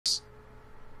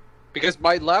because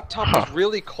my laptop was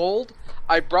really cold.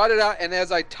 I brought it out, and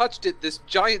as I touched it, this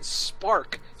giant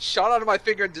spark shot out of my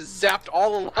finger and just zapped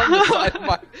all along the side of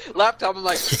my laptop. I'm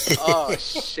like, oh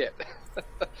shit.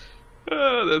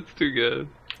 Oh, that's too good.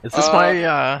 Is this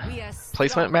my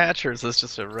placement match, or is this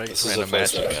just a random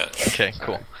match? Okay,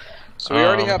 cool. So we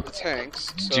already have the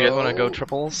tanks. So... Do you guys want to go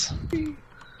triples? Yeah,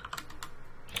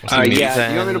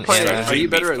 do you want me to play? Are you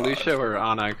better at Lucio or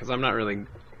Ana? Because I'm not really.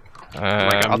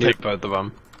 I'll take both of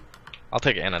them. I'll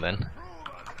take Ana then.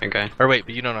 Okay. Or wait,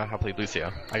 but you don't know how to play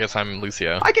Lucio. I guess I'm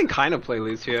Lucio. I can kind of play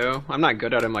Lucio. I'm not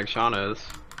good at him like Sean is.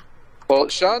 Well,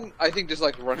 Sean, I think just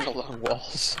like running along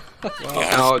walls.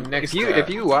 If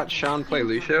you watch Sean play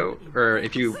Lucio, or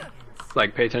if you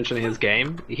like pay attention to his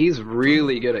game, he's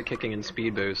really good at kicking and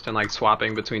speed boost and like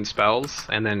swapping between spells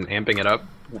and then amping it up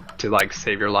to like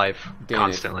save your life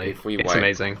constantly. It's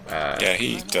amazing. Yeah,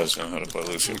 he does know how to play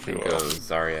Lucio pretty well. Go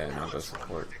Zarya and I'll go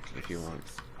support if you want.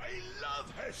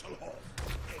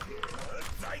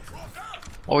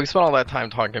 Well, we spent all that time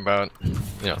talking about,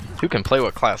 who can play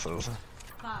what classes,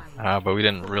 but we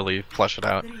didn't really flesh it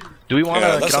out. Do we want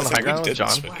to get on the high ground with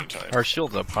John? Our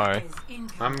shield's up high.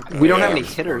 We don't have any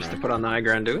hitters to put on the high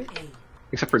ground, do we?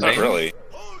 Except for Dane. Not really.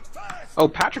 Oh,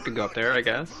 Patrick could go up there, I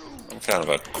guess. I'm kind of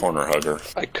a corner hugger.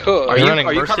 I could. Are you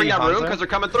covering that room? Because they're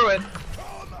coming through it.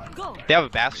 They have a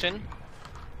Bastion.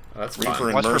 Oh, that's Reaper fine.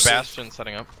 and Watch for Mercy. Bastion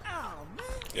setting up.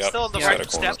 Yep. Still on the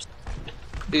right steps.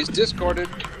 He's discorded.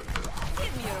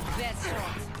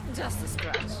 Just a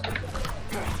scratch.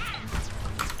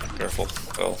 Careful,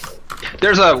 Phil.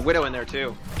 There's a Widow in there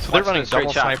too. So they're running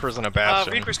double snipers and a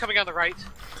Bastion. Reaper's coming on the right.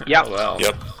 Yep. Well.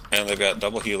 Yep. And they've got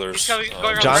double healers. He's going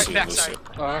around John? the right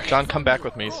backside. John, come back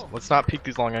with me. Let's not peek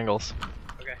these long angles.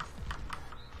 Okay.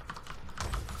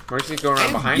 Mercy's going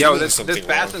around behind Yo, you. this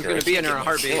Bastion's gonna be in her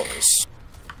heartbeat.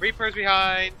 Reaper's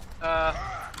behind.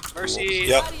 Mercy.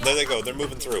 Yep, there they go. They're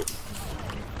moving through.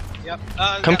 Yep.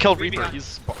 Come kill three Reaper. behind.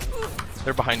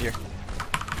 They're behind here.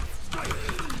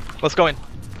 Let's go in.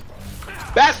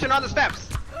 Bastion on the steps.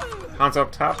 Han's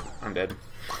up top. I'm dead.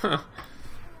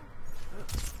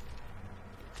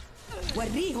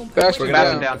 Bastion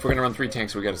down. If we're gonna run 3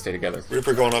 tanks, we gotta stay together.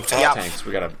 Reaper going up top. Yeah. Tanks,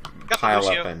 we gotta Got pile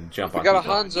Lucio. up and jump We on got a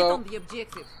people.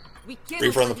 Hanzo.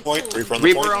 Reaper on the point. Reaper on the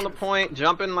Reaper point. on the point,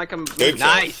 jumping like a Good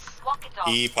nice.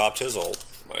 He popped his ult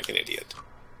like an idiot.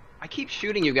 I keep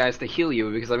shooting you guys to heal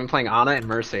you because I've been playing Ana and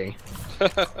Mercy.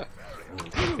 Got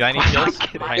any kills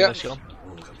behind Yeah. the shield?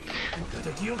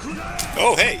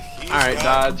 Oh, hey! Alright,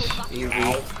 dodge. Easy.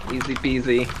 Ow. Easy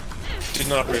peasy. Did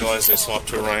not realize they swapped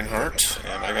to a Reinhardt,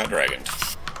 and I got dragoned.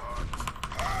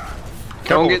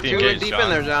 Don't with get the too engage, deep John. in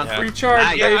there, John. Yeah. Recharge,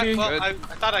 Nice. Yeah, baby! I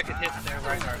thought I could hit there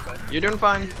right hard, but You're doing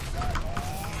fine.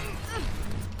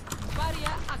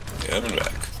 Yeah, I'm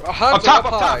back. Hanzo Up top,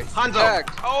 high. Hanzo. Tagged.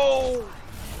 Oh!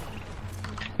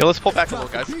 Yo, let's pull back a little,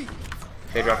 guys.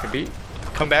 They dropped a beat.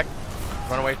 Come back.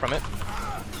 Run away from it.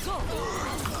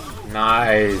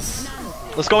 Nice.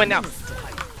 Let's go in now.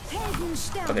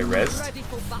 Are they rezzed?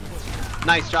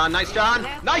 Nice, John. Nice, John.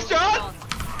 Nice, John!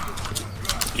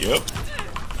 Yep.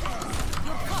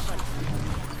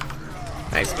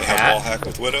 Nice They have wall cat. hack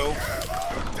with Widow.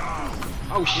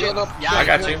 Oh, shit. Shield up. Yeah, I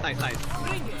got you. Nice, nice.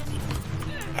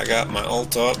 I got my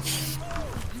ult up.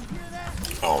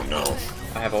 Oh no.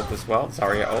 I have ult as well.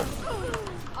 Zarya ult.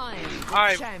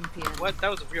 Alright. What?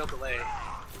 That was a real delay.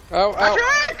 Oh,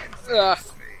 Patrick!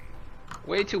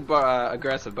 Way too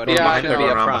aggressive, buddy. Yeah, You I should know. be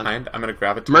up Around front. behind. I'm gonna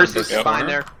grab it. Mercy's Yep. fine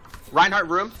there. Reinhardt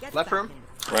room. Left room.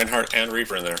 Reinhardt and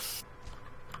Reaper in there.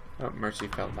 Oh, Mercy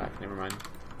fell back. Never mind.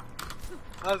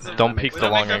 Don't peek the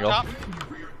long Widowmaker angle. up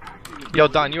top. Yo,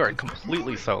 Don, you are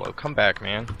completely solo. Come back,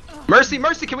 man. Mercy,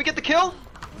 Mercy, can we get the kill?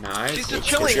 Nice. She's just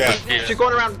chilling. Where's she She's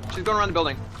going around. She's going around the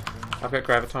building. I've got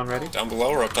Graviton ready. Down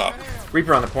below or up top?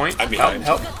 Reaper on the point. I'm behind.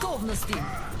 Help.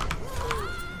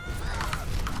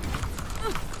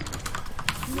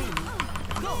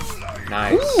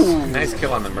 Nice. Ooh. Nice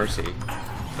kill on the Mercy.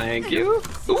 Thank you.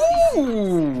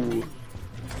 Ooh.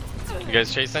 You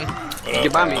guys chasing? What up?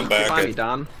 Get by me. I'm Get back. by me,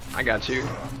 Don. I got you.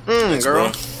 Thanks,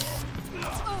 Girl. bro.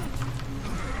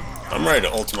 I'm ready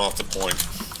to ult him off the point.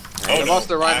 They Oh no, lost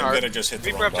their I'm Reinhardt. gonna just hit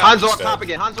the Reaper wrong up button Hanzo up instead. top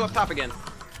again. Hanzo up top again.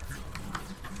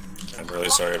 I'm really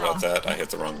sorry about that. I hit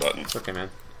the wrong button. It's okay, man.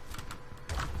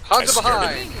 Hanzo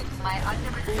started.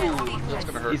 behind. That's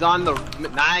gonna hurt. He's on the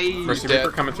nice. Mercy dead.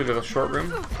 Reaper coming through the short room.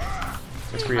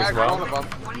 That's for you as Tagged one well. of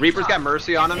them. Reaper's got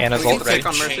Mercy on him. Anna's Can we ult get the pick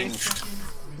ready. on Mercy? Changed.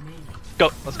 Go.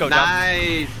 Let's go, Don.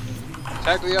 Nice.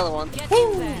 Tagged the other one.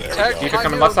 There Tagged we Reaper go.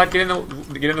 coming left side. Get in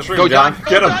the stream, Go, John. John.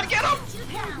 Get him. John, get him.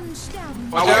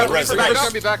 Watch Oh, out. Reaper's Reaper's back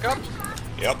gonna be back up.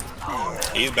 Yep.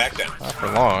 He's back down. Not for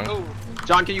long. Oh,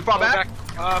 John, can you fall going back? back.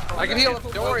 I can heal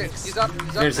him. Don't worry. He's up. He's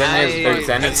up. There's Zen.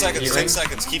 10 seconds, 10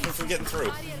 seconds. Keep him from getting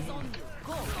through.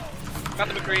 Got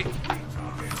the McCree.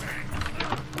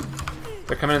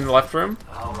 They're coming in the left room.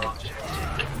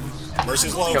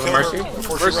 Mercy's low. Kill the Mercy.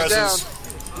 Before she Mercy's down.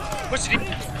 reses. What's he?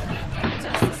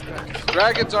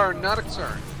 Dragons are not a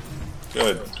concern.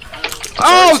 Good.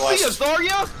 Oh, Zarya's see ya,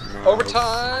 last. Zarya!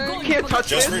 Overtime. You can't touch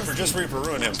Just this. Reaper,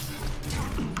 ruin him.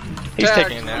 He's Tag.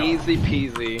 taking it now. Easy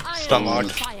peasy. Stun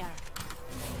locked.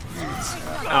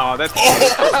 Oh, that's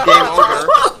game over.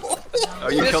 Oh,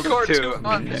 you killed Discord it too too.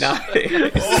 much. Nice.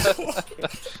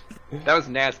 That was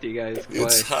nasty, guys.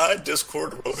 It's high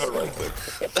Discord. Oh, got right click.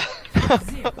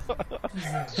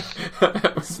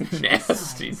 That was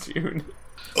nasty, dude.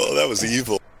 Oh, that was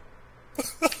evil.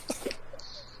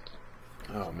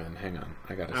 Oh man, hang on.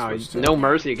 I gotta Oh, switch to no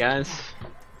mercy, guys.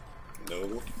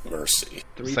 No mercy.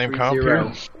 Same comp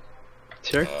here.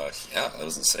 Sure. Yeah, that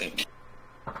was insane.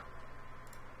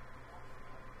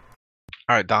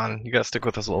 Alright, Don, you gotta stick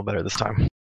with us a little better this time.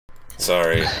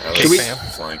 Sorry, I Should we-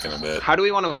 was flanking a bit. How do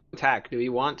we want to attack? Do we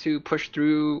want to push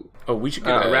through Oh, we should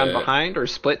get around behind, or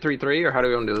split 3-3, or how do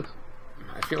we want to do this?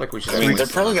 I feel like we should. I mean, they're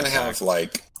probably gonna have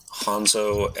like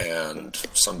Hanzo and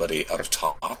somebody up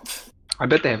top. I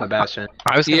bet they have a Bastion.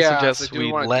 I was gonna Yeah, suggest they do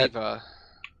we want a let diva.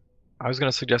 I was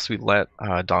gonna suggest we let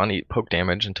Don eat poke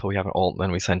damage until we have an ult,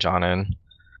 then we send John in.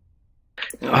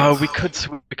 We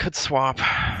could swap.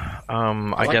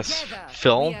 I guess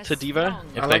Phil to Diva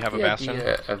if they have a Bastion.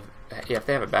 Yeah, if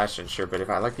they have a Bastion, sure. But if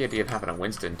I like the idea of having a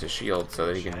Winston to shield so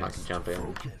that he can like jump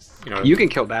in. You know. You can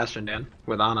kill Bastion, Dan,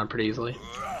 with Ana pretty easily.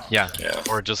 Yeah. Yeah.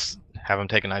 Or just have him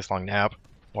take a nice long nap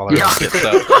while everyone gets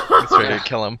up. It's ready to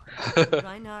kill him.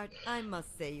 Reinhard, I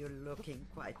must say you're looking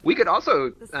quite. We could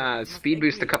also speed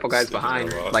boost a couple guys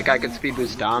behind. Like I could speed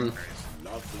boost Don.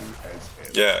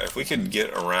 Yeah, if we could get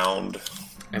around,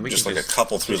 And we just can like a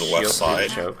couple through the shield left side.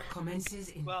 choke.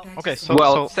 Well, Okay, so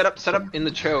Well, so set up in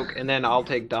the choke, and then I'll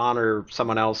take Don or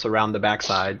someone else around the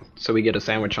backside, so we get a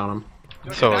sandwich on them.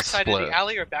 So it's backside of split. the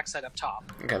alley or backside up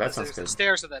top? Okay, that sounds There's good. the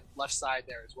stairs to the left side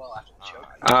there as well after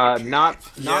the choke. Not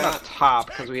Yeah. up top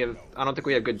because we have. I don't think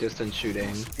we have good distance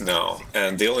shooting. No,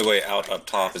 and the only way out up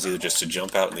top is either just to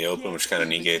jump out in the open, which kind of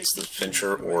negates the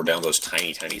pincher, or down those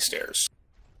tiny, tiny stairs.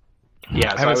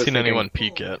 Yeah, I haven't seen anyone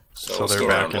peek yet, so let's they're go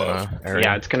back in around the area.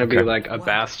 Yeah, it's gonna be Okay. like a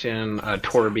Bastion, a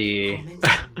Torby.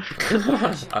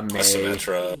 A May.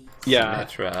 Symmetra. Yeah.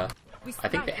 Symmetra. I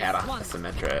think they had a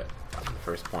Symmetra at the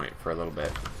first point for a little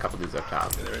bit. A couple dudes up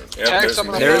top. Yep, there's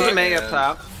someone the up There's top. a May up and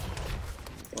top.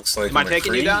 Looks like Am I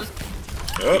taking you down?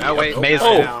 Oh wait, May's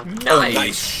oh, down.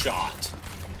 Nice shot.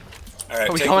 All right,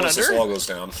 Are we take going once this under? wall goes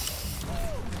down.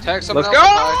 Tag someone Let's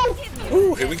else go! behind.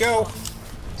 Ooh, here we go.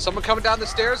 Someone coming down the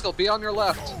stairs. They'll be on your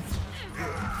left.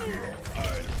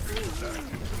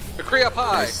 McCree up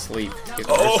high. Sleep. Get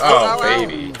Oh, first- ow, ow.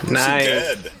 baby. Nice.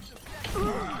 Dead.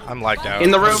 I'm lagged out.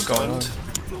 In the room. What's going on?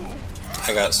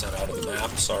 I got sent out of the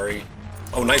map. Sorry.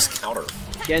 Oh, nice counter.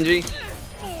 Genji.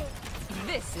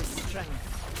 This is strength.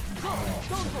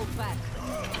 Don't hold back.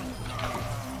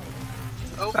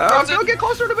 Oh, Oh, frozen. no, get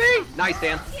closer to me. Nice,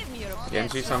 Dan. Give me your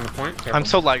Genji's on the point. Careful. I'm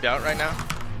so lagged out right now.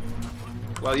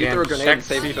 Well, you Dan, threw a grenade check and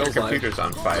saved see if your Phil's life. computer's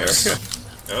on fire.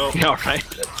 Oh, Yeah, right.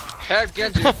 Tag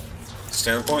Genji.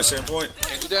 stand point, stand point.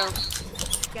 Genji down.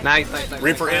 Nice, nice, nice.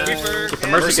 Reaper in. Reaper. Get the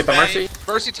mercy, get the mercy.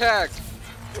 Mercy tagged.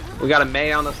 We got a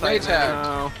May on the May side tag.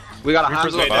 now. We got a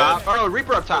Reaper's Hanzo up May top. dead. Oh,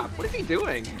 Reaper up top. What is he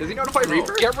doing? Does he notify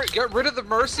Reaper? Get rid of the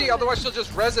Mercy, otherwise she'll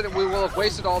just res it and we will have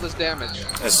wasted all this damage.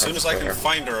 As soon as I can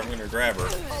find her, I'm gonna grab her.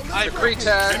 McCree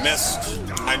I tag. missed.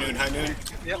 High noon, high noon.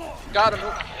 Got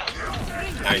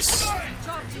him. Nice.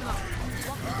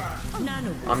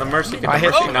 On the mercy, get I the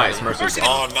hit mercy. you. Nice, mercy.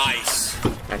 Oh, nice.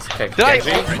 Nice pick. Did I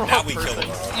Genji. ult? Alright, now we kill him.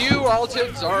 You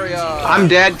ulted Zarya. I'm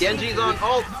dead. Genji's on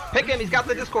ult. Pick him. He's got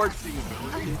the Discord.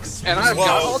 And I've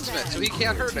got Whoa. ultimate, so he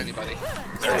can't hurt anybody.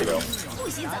 There we go.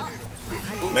 Get out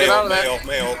Mail, of that. mail,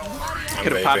 mail. I'm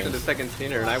Could have popped it a vaping. second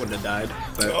sooner and I wouldn't have died.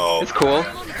 But Oh. it's cool.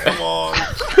 Come on.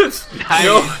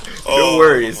 No, Oh, no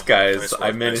worries, guys. nice work,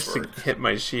 I managed nice to work. hit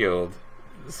my shield,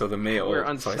 so the mail. We're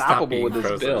so I stopped unstoppable being with this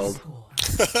frozen. build.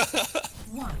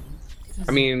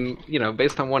 I mean, you know,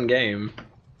 based on one game,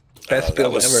 best That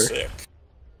build was ever. sick.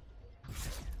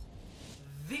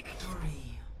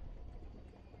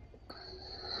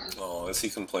 Oh, is he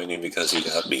complaining because he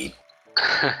got beat?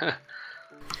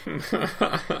 Play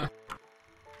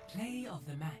of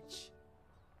the match.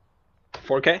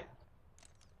 4K?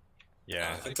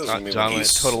 Yeah, I think those are gonna be John went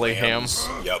these totally ham.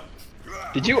 slams. Yep.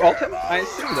 Did you ult him? I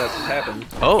assume that's what happened.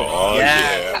 Oh, Oh,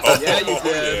 Yeah. yeah. Oh, Yeah, you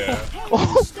did. yeah.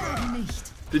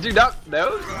 Did you not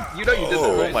know? You know you did Oh. that,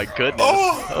 oh right? my goodness.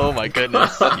 Oh. Oh my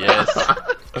goodness. Yes.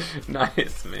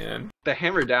 Nice, man. The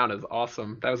hammer down is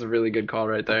awesome. That was a really good call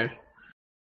right there.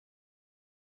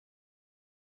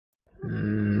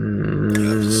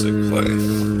 That was a sick play.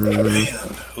 Man,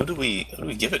 who do we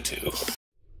give it to?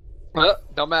 Well,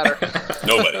 don't matter.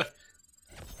 Nobody.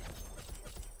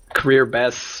 Career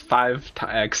best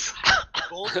 5x.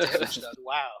 Gold damage done.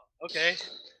 Wow. Okay.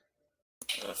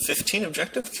 15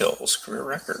 objective kills, career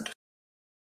record.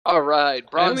 All right,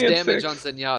 bronze only had damage 6. on Zenyatta.